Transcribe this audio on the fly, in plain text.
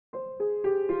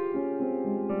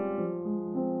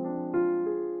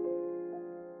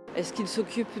Est-ce qu'il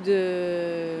s'occupe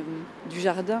du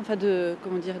jardin, enfin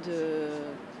comment dire,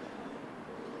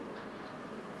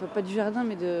 enfin, pas du jardin,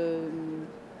 mais de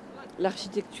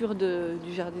l'architecture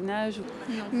du jardinage?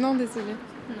 Non, désolé.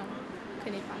 Non, je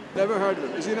connais pas. Never heard of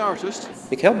him. Is he an artist?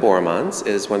 Michaël Borremans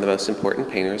is one of the most important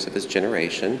painters of his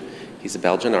generation. He's a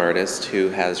Belgian artist who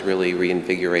has really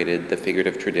reinvigorated the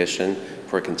figurative tradition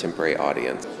for a contemporary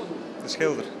audience. De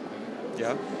schilder,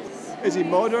 ja. Is he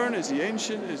modern? Is he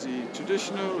ancient? Is he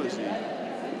traditional? Is he...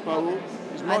 Well,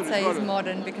 he's modern. I'd say he's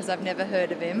modern because I've never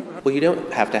heard of him. Well, you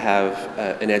don't have to have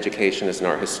an education as an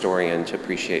art historian to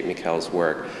appreciate Michaël's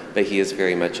work, but he is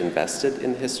very much invested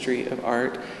in the history of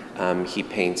art. He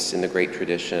paints in the great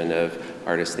tradition of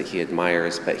artists that he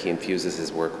admires, but he infuses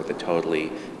his work with a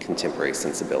totally contemporary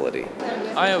sensibility.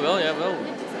 Ah jawel.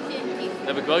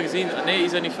 Dat heb ik wel gezien. Nee,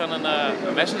 is dat niet van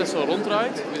een meisje dat zo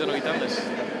ronddraait? Of is dat nog iets anders?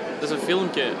 Dat is een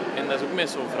filmpje en dat is ook met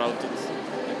zo'n vrouw tot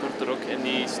een korte rok en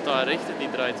die staat recht en die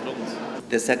draait rond.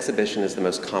 This exhibition is the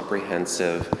most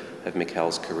comprehensive of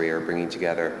Michaël's career, bringing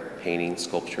together painting,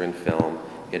 sculpture, and film.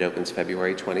 It opens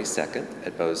February 22nd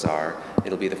at Beaux-arts.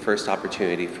 It'll be the first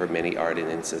opportunity for many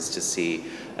artists to see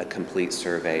a complete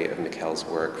survey of Michaël's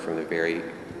work from the very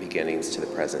beginnings to the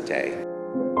present day.